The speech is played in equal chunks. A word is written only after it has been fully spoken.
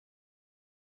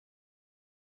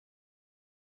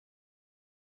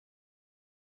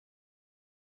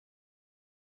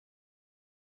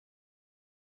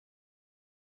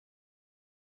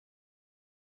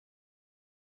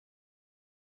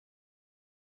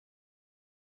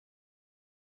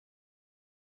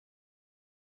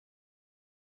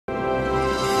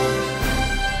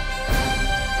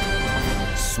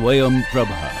Swayam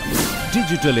Prabha.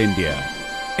 Digital India.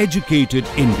 Educated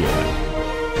India.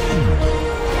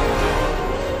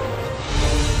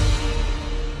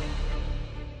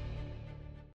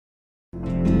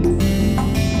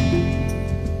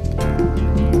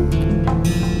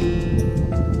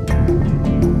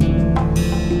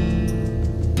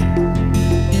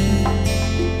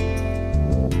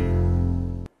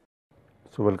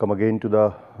 So welcome again to the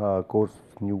course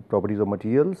New Properties of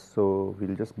Materials. So we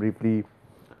will just briefly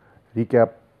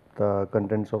recap the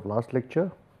contents of last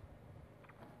lecture.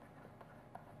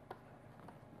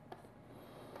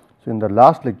 So in the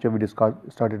last lecture we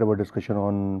started our discussion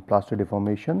on plaster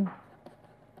deformation,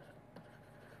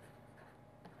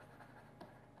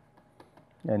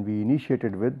 and we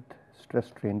initiated with stress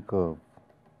strain curve.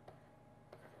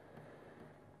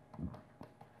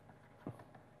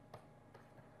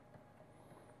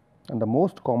 And the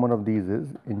most common of these is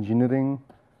engineering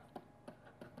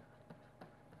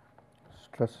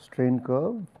stress strain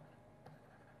curve,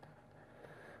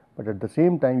 but at the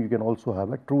same time you can also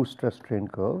have a true stress strain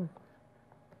curve.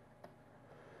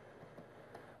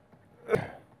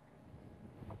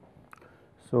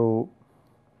 So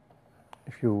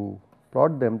if you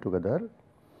plot them together,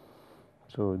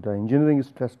 so the engineering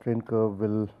stress strain curve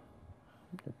will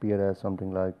appear as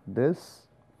something like this.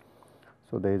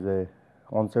 So there is a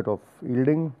onset of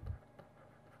yielding,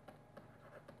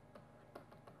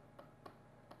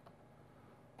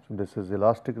 so this is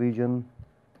elastic region,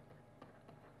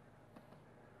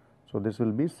 so this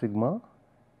will be sigma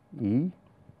E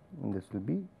and this will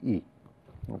be E,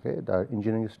 okay, the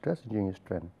engineering stress, engineering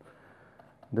strain.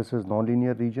 This is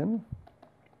nonlinear region,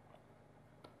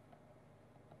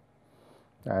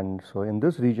 and so in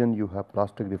this region you have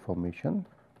plastic deformation,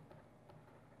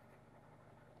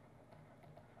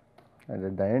 and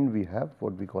at the end we have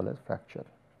what we call as fracture.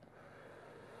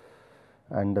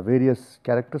 And the various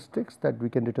characteristics that we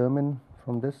can determine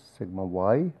from this, sigma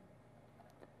y,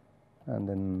 and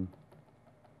then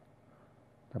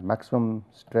the maximum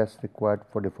stress required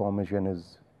for deformation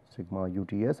is sigma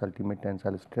UTS, ultimate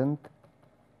tensile strength,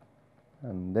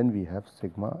 and then we have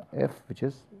sigma F, which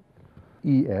is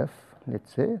EF, let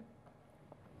us say,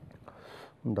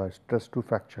 the stress to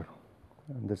fracture,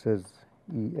 and this is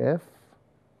EF,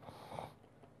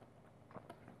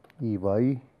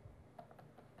 EY,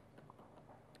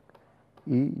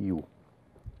 EU.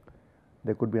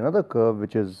 There could be another curve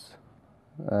which is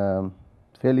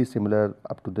fairly similar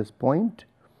up to this point,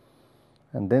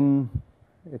 and then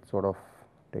it sort of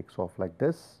takes off like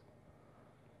this.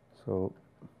 So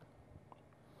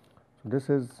this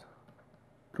is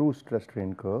true stress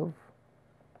strain curve,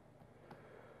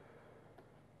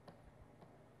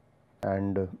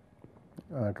 and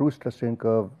true stress strain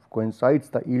curve coincides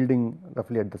the yielding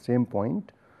roughly at the same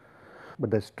point, but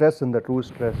the stress in the true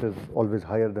stress is always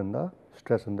higher than the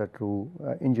stress in the true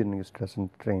engineering stress and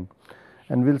strain,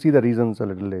 and we will see the reasons a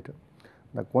little later.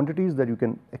 The quantities that you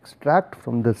can extract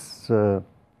from this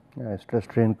stress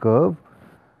strain curve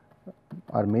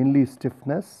are mainly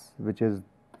stiffness, which is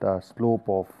the slope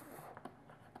of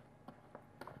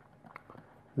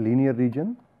linear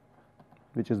region,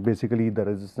 which is basically the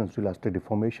resistance to elastic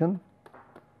deformation.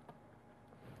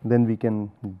 Then we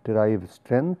can derive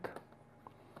strength,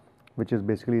 which is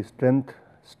basically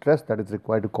stress that is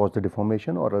required to cause the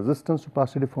deformation, or resistance to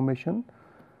plastic deformation,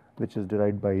 which is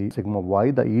derived by sigma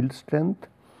y, the yield strength.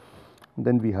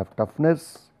 Then we have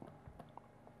toughness,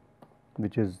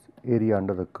 which is area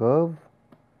under the curve,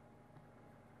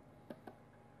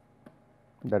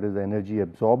 that is the energy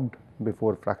absorbed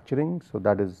before fracturing. So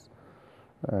that is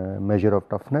measure of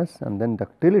toughness. And then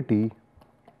ductility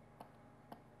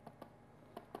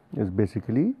is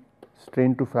basically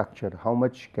strain to fracture, how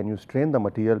much can you strain the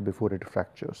material before it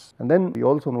fractures. And then we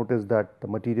also notice that the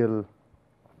material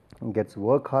gets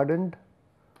work hardened,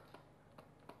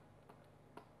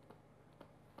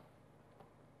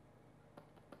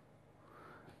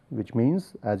 which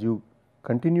means as you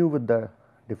continue with the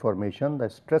deformation, the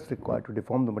stress required to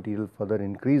deform the material further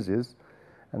increases,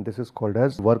 and this is called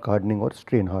as work hardening or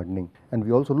strain hardening. And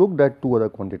we also looked at two other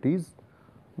quantities.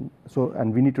 So,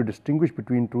 and we need to distinguish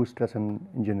between true stress and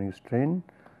engineering strain.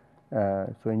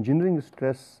 So, engineering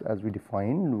stress as we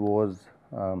defined was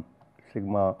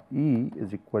sigma E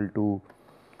is equal to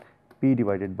P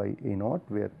divided by A naught,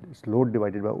 where it is load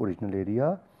divided by original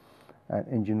area, and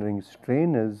engineering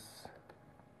strain is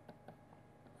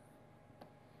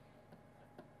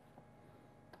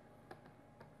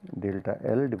delta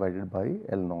L divided by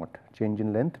L naught, change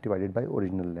in length divided by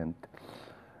original length,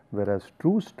 whereas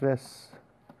true stress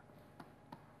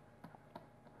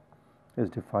is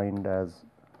defined as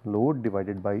load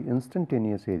divided by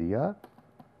instantaneous area,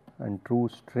 and true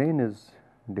strain is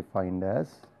defined as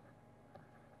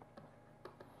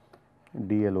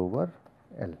dl over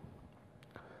L.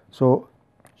 So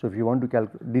if you want to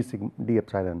calculate d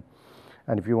epsilon,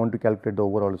 and if you want to calculate the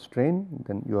overall strain,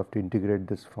 then you have to integrate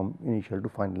this from initial to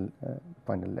final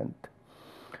length.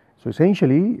 So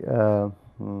essentially,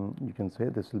 you can say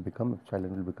this will become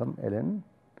epsilon will become ln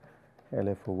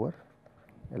Lf over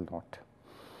L naught.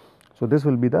 So this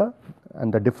will be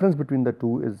and the difference between the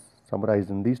two is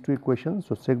summarized in these two equations.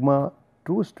 So sigma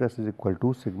true stress is equal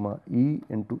to sigma E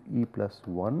into E plus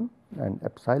 1, and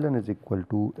epsilon is equal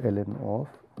to ln of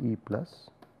E plus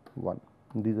 1.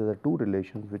 These are the two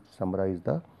relations which summarize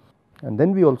and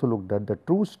then we also looked at the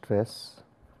true stress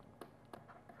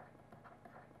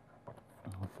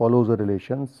follows a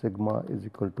relation sigma is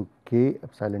equal to k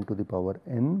epsilon to the power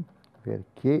n, where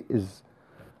k is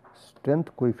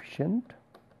strength coefficient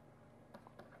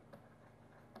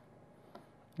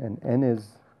and n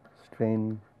is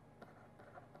strain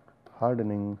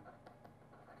hardening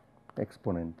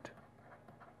exponent,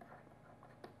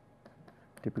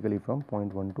 typically from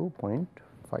 0.1 to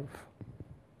 0.5.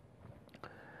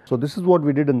 So this is what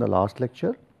we did in the last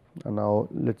lecture, and now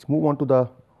let us move on to the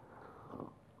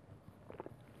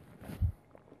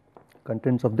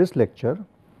contents of this lecture.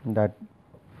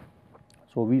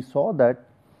 So we saw that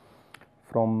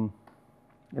from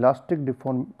elastic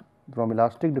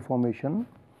deformation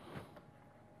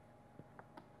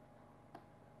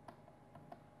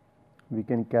we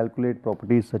can calculate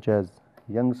properties such as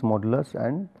Young's modulus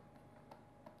and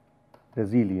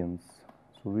resilience.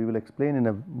 So we will explain in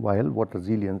a while what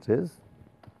resilience is.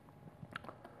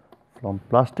 From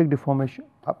plastic deformation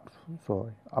up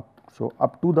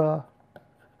to the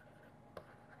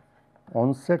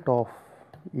onset of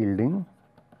yielding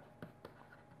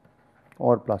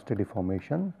or plastic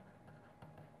deformation,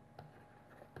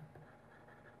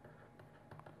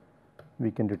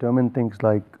 we can determine things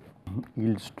like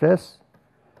yield stress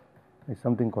is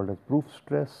something called as proof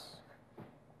stress.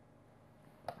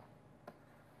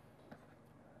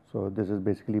 So this is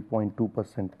basically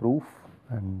 0.2% proof,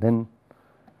 and then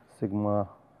sigma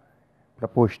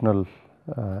proportional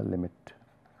limit.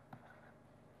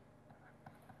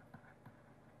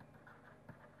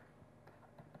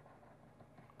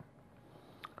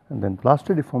 And then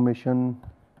plastic deformation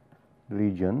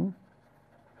region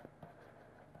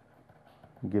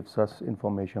gives us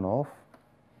information of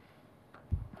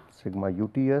sigma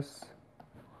UTS,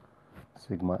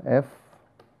 sigma F,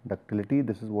 ductility.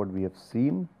 This is what we have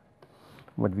seen,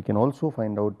 but we can also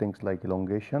find out things like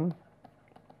elongation,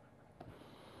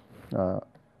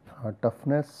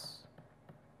 toughness,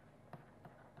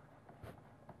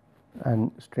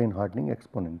 and strain hardening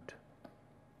exponent.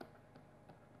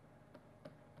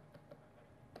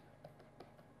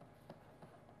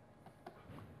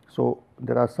 So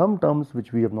there are some terms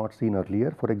which we have not seen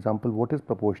earlier. For example, what is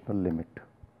proportional limit?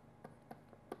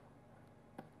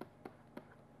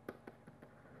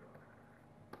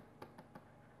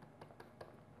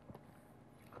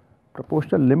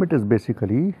 Proportional limit is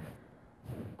basically,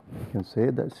 you can say,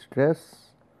 the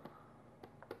stress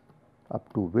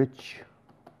up to which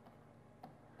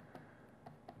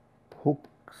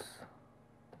Hooke's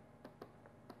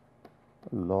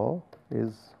law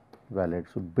is valid.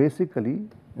 So basically,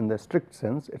 in the strict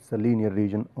sense, it is a linear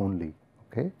region only.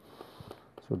 Okay,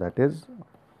 so that is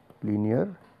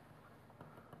linear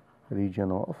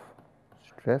region of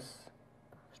stress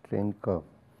strain curve.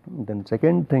 Then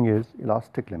second thing is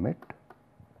elastic limit.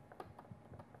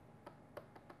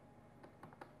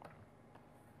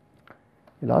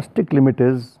 Elastic limit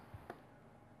is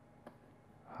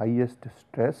highest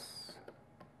stress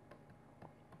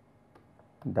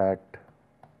that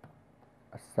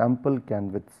a sample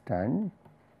can withstand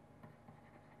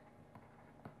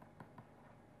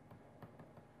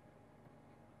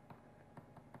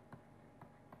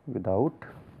without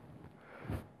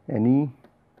any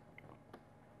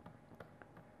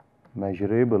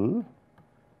measurable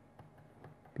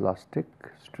plastic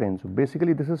strain. So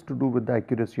basically this is to do with the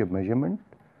accuracy of measurement.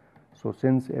 So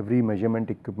since every measurement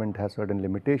equipment has certain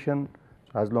limitation,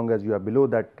 so as long as you are below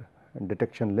that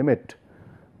detection limit,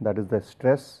 that is the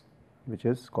stress which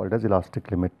is called as elastic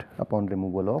limit upon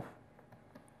removal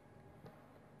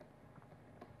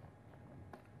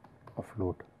of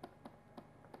load.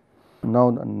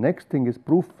 Now the next thing is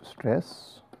proof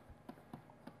stress.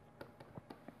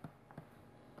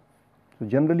 So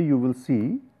generally you will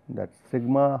see that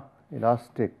sigma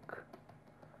elastic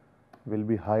will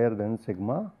be higher than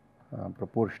sigma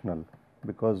proportional,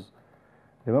 because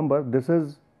remember this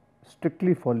is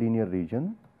strictly for linear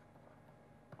region,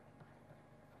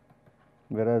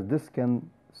 whereas this can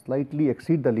slightly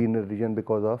exceed the linear region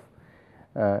because of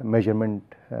measurement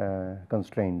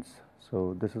constraints.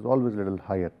 So, this is always a little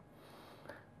higher.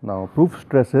 Now, proof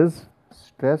stress is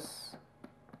stress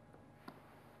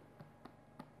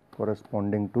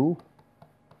corresponding to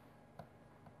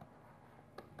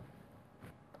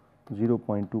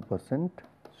 0.2%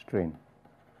 strain,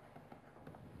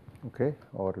 okay,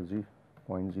 or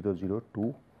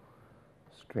 0.002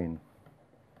 strain.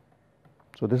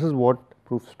 So, this is what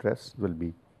proof stress will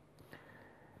be.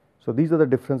 So, these are the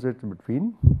differences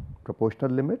between proportional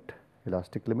limit,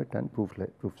 elastic limit and proof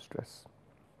stress.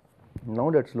 Now,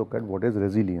 let us look at what is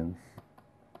resilience.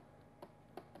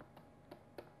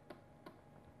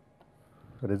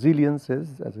 Resilience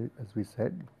is, as we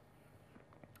said,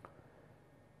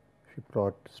 if you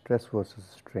plot stress versus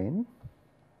strain,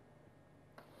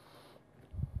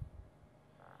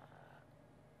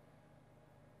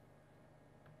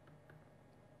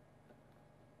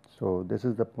 so this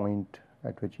is the point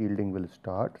at which yielding will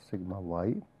start, sigma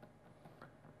y.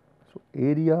 So,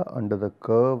 area under the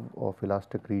curve of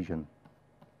elastic region.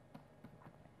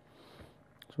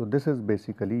 So, this is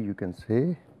basically, you can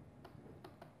say,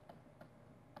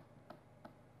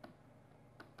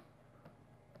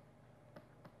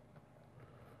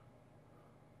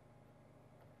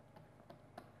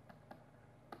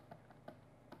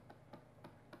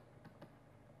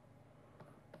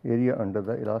 area under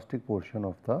the elastic portion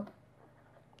of the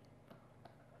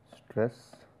stress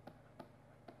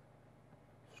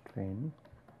strain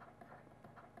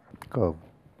curve.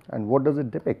 And what does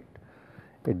it depict?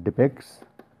 It depicts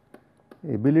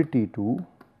ability to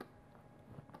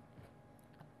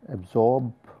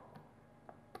absorb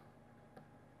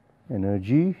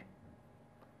energy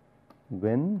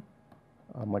when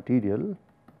a material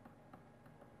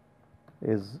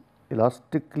is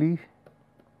elastically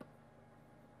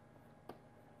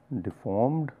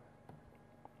deformed,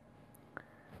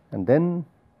 and then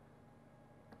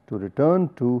to return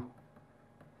to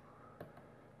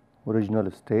original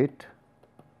state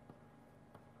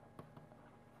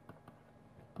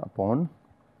upon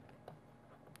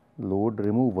load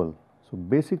removal. So,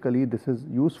 basically this is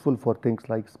useful for things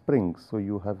like springs. So,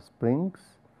 you have springs,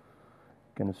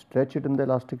 you can stretch it in the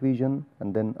elastic region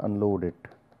and then unload it.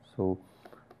 So,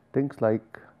 things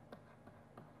like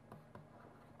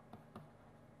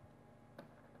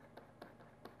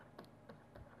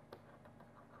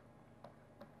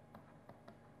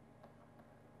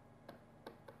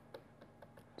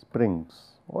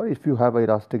springs, or if you have an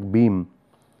elastic beam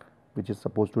which is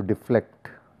supposed to deflect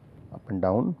up and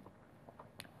down.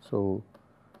 So,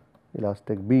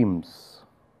 elastic beams,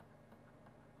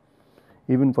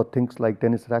 even for things like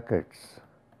tennis rackets,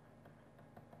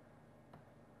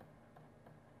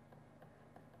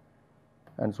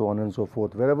 and so on and so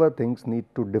forth, wherever things need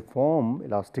to deform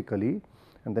elastically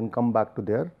and then come back to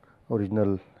their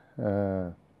original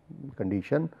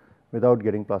condition without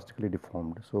getting plastically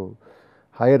deformed. So,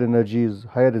 higher energy is,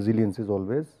 higher resilience is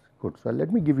always good. So,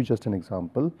 let me give you just an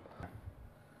example.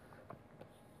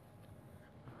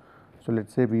 So, let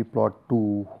us say we plot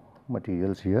two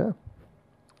materials here.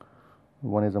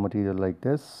 One is a material like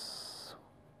this,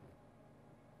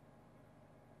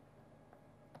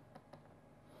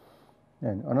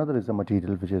 and another is a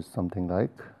material which is something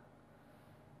like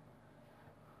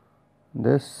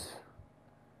this.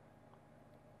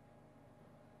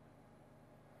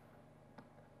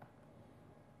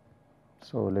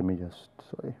 So, let me just,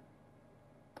 sorry.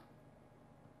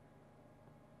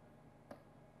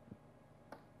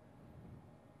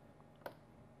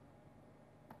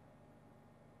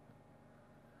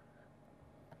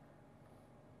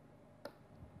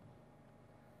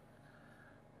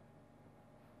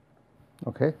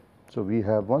 Okay. So, we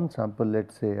have one sample, let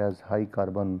us say, as high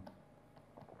carbon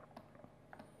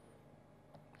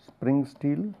spring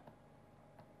steel,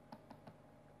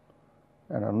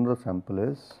 and another sample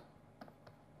is,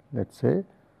 let us say,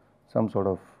 some sort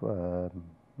of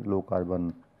low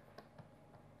carbon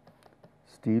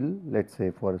steel, let us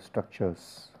say, for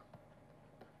structures.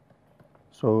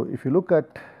 So, if you look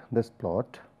at this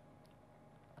plot,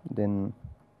 then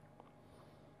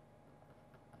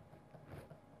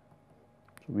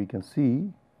we can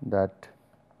see that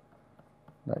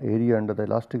the area under the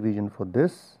elastic region for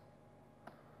this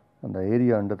and the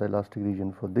area under the elastic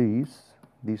region for these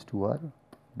two are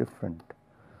different.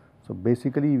 So,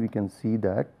 basically we can see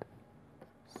that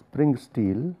spring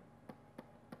steel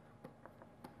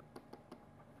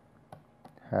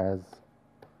has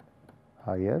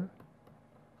higher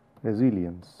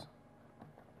resilience,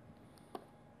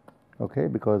 okay,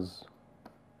 because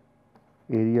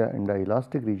area in the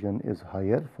elastic region is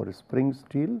higher for spring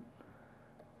steel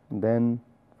than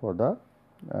for the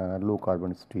low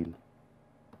carbon steel.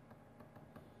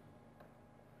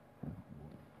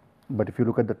 But if you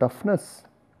look at the toughness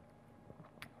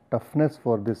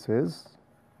for this is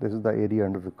the area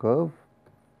under the curve,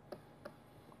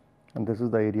 and this is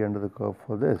the area under the curve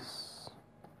for this.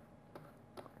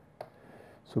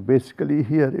 So basically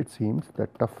here it seems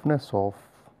that toughness of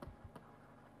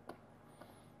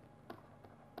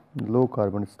low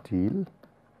carbon steel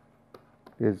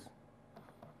is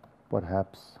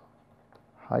perhaps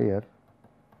higher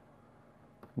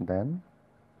than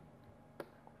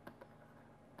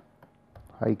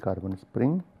high carbon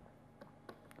spring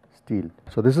steel.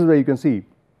 So this is where you can see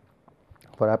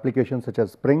for applications such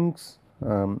as springs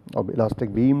or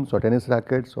elastic beams or tennis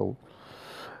rackets, so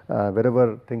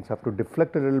wherever things have to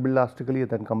deflect a little bit elastically and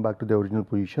then come back to the original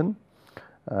position,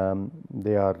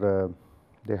 they have to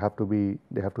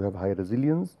have high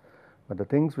resilience. But the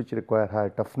things which require higher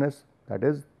toughness, that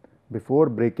is before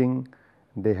breaking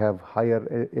they have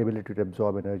higher ability to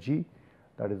absorb energy,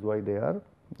 that is why they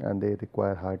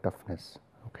require high toughness.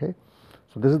 Okay.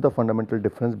 So this is the fundamental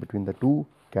difference between the two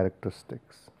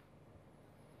characteristics.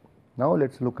 Now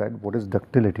let us look at what is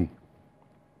ductility.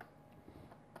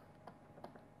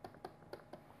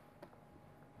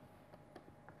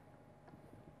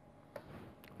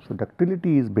 So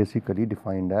ductility is basically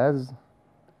defined as,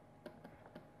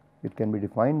 it can be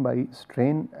defined by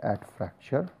strain at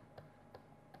fracture,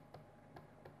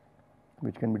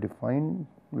 which can be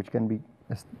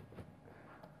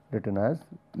written as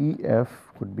EF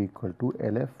could be equal to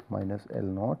LF minus L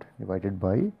naught divided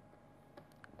by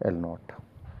L naught,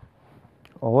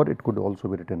 or it could also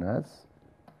be written as,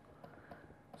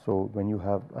 so when you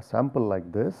have a sample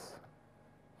like this,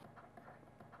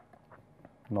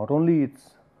 not only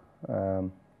it's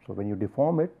so when you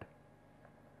deform it,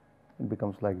 it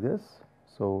becomes like this.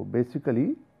 So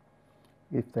basically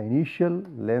if the initial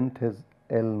length is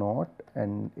L naught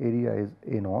and area is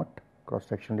A naught, cross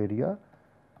sectional area,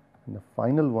 and the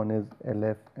final one is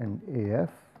LF and AF,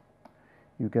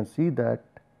 you can see that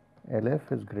LF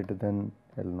is greater than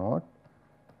L naught,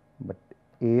 but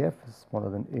AF is smaller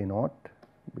than A naught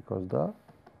because the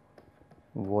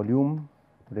volume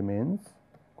remains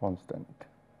constant.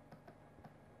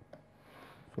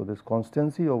 So this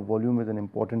constancy of volume is an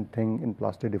important thing in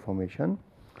plastic deformation,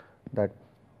 that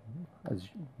as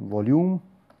volume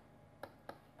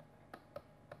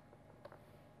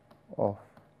of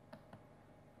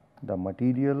the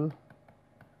material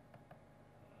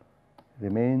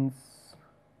remains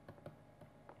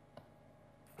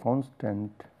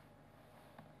constant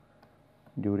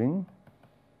during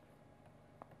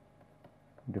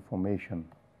deformation.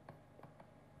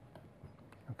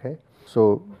 Okay.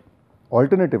 So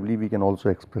alternatively we can also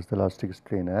express the elastic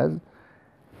strain as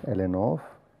ln of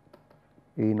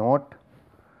A naught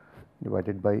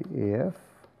divided by AF.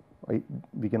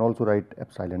 We can also write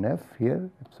epsilon f here.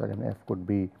 Epsilon f could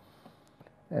be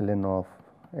ln of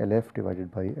LF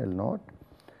divided by L naught,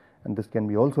 and this can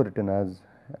be also written as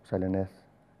epsilon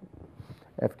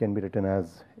f can be written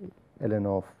as ln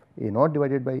of A naught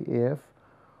divided by AF,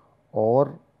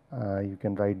 or you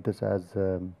can write this as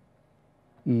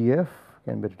EF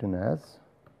can be written as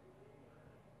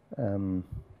A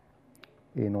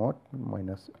naught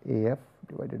minus AF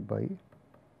divided by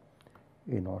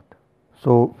A naught.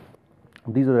 So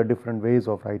these are the different ways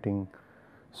of writing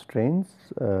strains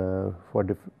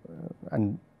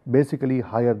and basically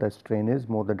higher the strain is,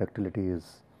 more the ductility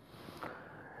is.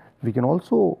 We can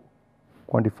also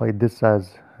quantify this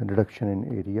as reduction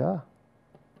in area.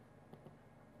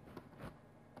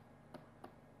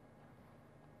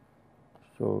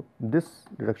 So this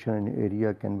reduction in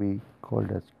area can be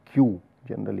called as Q.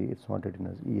 Generally it is not written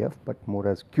as EF but more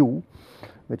as Q,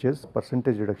 which is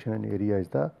percentage reduction in area is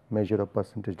the measure of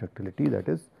percentage ductility, that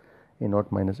is A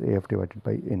naught minus AF divided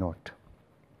by A naught.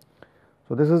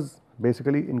 So this is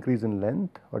basically increase in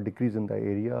length or decrease in the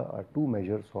area are two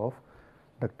measures of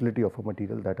ductility of a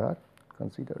material that are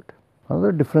considered.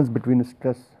 Another difference between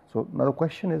stress. So now the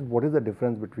question is, what is the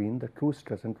difference between the true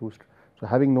stress and true strain? So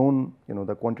having known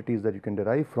the quantities that you can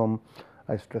derive from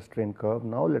a stress strain curve,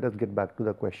 now let us get back to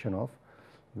the question of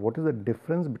what is the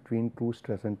difference between true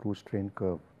stress and true strain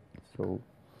curve. So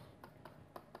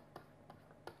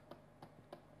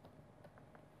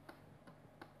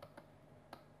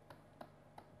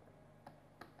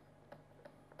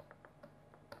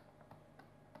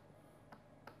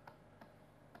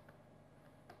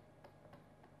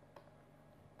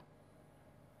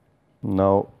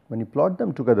now when you plot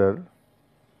them together,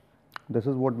 this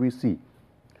is what we see.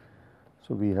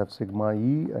 So we have sigma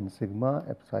E and sigma,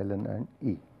 epsilon and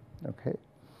E. Okay.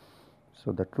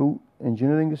 So the true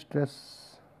engineering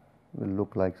stress will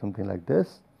look like something like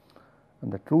this,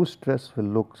 and the true stress will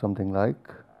look something like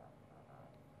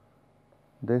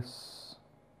this.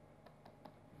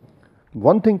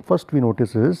 One thing first we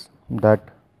notice is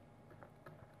that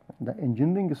the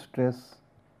engineering stress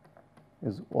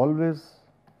is always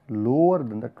lower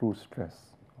than the true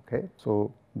stress. Okay.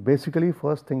 So, basically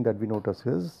first thing that we notice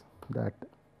is that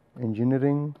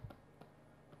engineering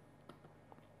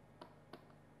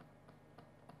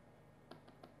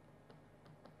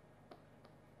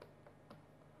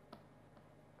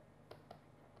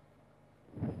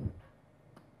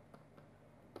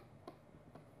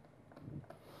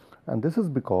and this is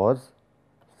because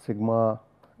sigma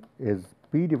is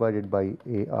P divided by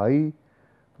AI,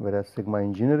 whereas sigma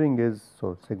engineering is,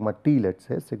 so sigma T, let us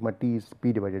say sigma T is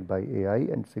P divided by AI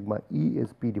and sigma E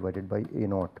is P divided by A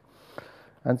naught.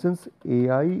 And since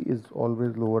AI is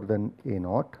always lower than A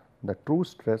naught, the true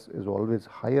stress is always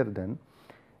higher than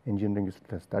engineering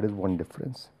stress. That is one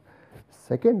difference.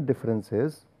 Second difference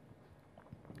is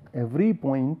every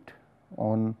point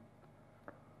on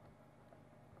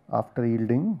after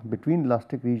yielding between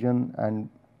elastic region and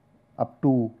up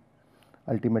to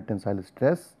ultimate tensile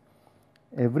stress,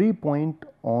 every point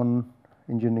on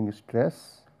engineering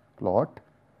stress plot,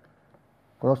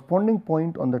 corresponding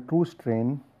point on the true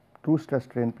stress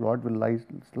strain plot will lie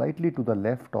slightly to the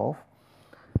left of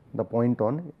the point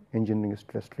on engineering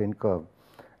stress strain curve,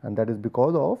 and that is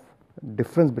because of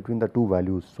difference between the two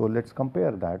values. So, let us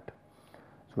compare that.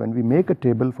 So, when we make a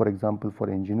table, for example, for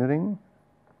engineering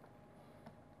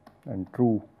and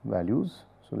true values.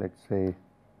 So, let us say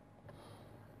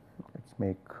let us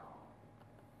make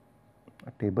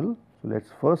a table. So, let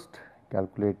us first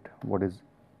calculate what is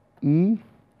E,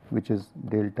 which is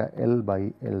delta L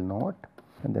by L naught,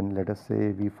 and then let us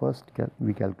say we first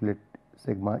calculate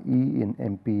sigma E in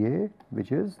MPa,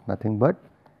 which is nothing but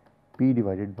P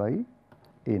divided by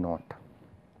A naught.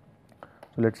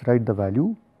 So, let us write the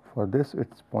value for this.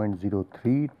 It is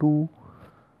 0.032,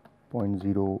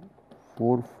 0.044,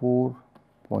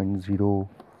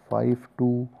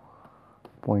 0.052,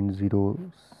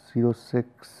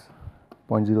 0.006,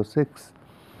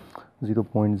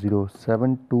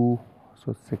 0.072,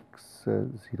 so 60,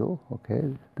 okay,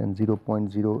 then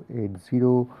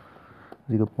 0.080,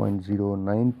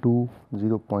 0.092,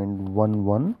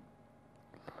 0.115.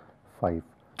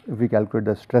 If we calculate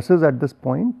the stresses at this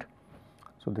point,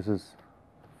 so this is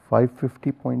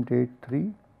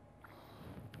 550.83,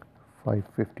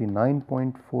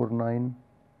 559.49,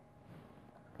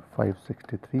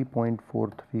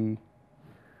 563.43,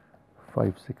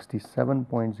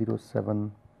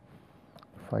 567.07,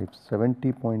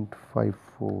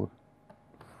 570.54,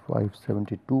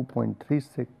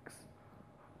 572.36,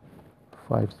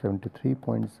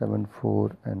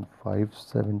 573.74 and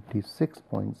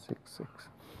 576.66.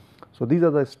 So, these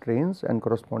are the strains and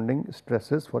corresponding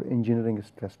stresses for engineering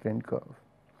stress strain curve.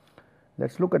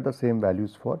 Let us look at the same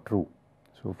values for true.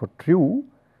 So, for true,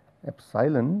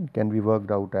 epsilon can be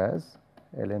worked out as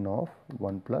ln of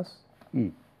 1 plus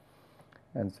E,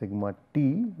 and sigma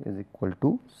T is equal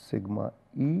to sigma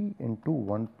E into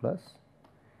 1 plus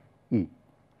E.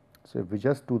 So, if we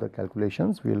just do the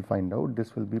calculations, we will find out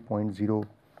this will be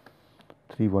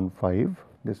 0.0315,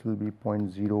 this will be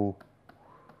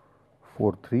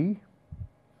 0.043,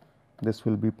 this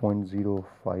will be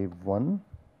 0.051,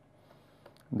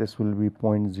 this will be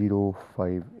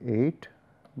 0.058,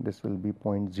 this will be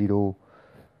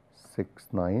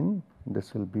 0.069,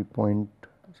 this will be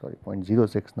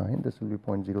 0.069, this will be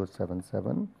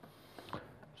 0.077,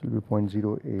 this will be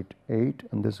 0.088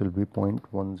 and this will be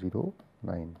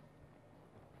 0.109.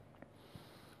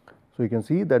 So, you can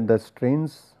see that the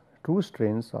strains, true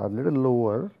strains are little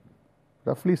lower,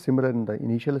 roughly similar in the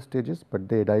initial stages, but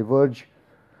they diverge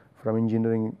from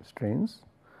engineering strains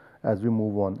as we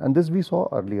move on, and this we saw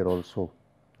earlier also.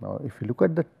 Now, if you look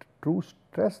at the true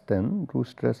stress, then true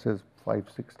stress is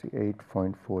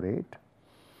 568.48,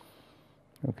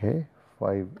 okay,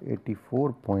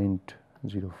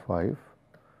 584.05,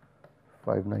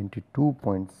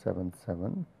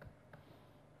 592.77,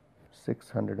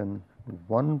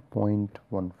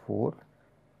 601.14,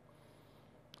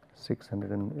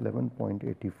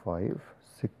 611.85,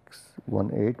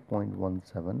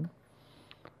 618.17,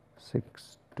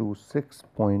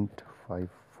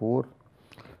 626.54,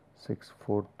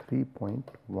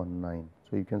 643.19.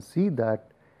 So, you can see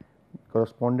that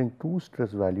corresponding true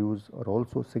stress values are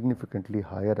also significantly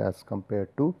higher as compared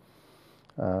to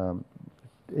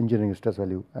engineering stress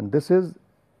value, and this is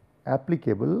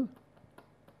applicable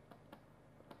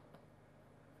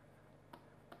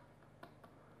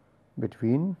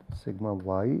between sigma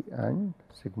y and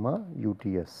sigma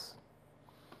UTS,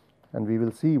 and we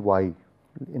will see why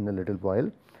in a little while.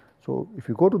 So, if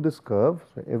you go to this curve,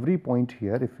 so every point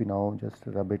here, if we now just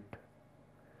rub it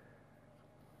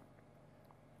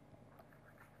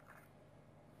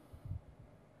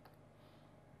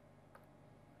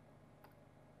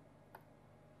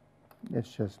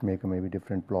let's just make a maybe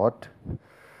different plot.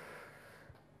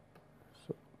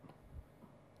 So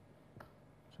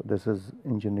this is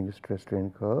engineering stress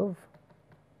strain curve,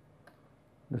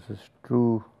 this is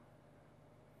true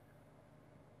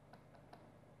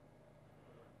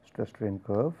stress strain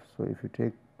curve. So if you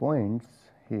take points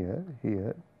here,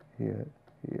 here, here,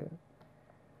 here,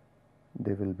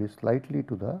 they will be slightly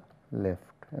to the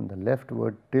left, and the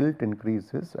leftward tilt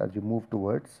increases as you move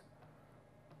towards.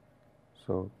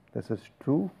 So this is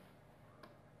true,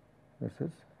 this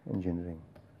is engineering.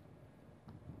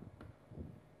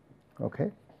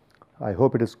 Okay. I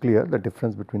hope it is clear the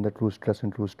difference between the true stress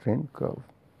and true strain curve.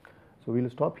 So we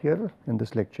will stop here in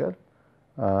this lecture.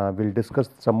 We will discuss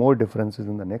some more differences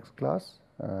in the next class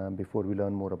before we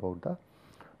learn more about the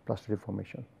plaster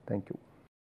deformation. Thank you.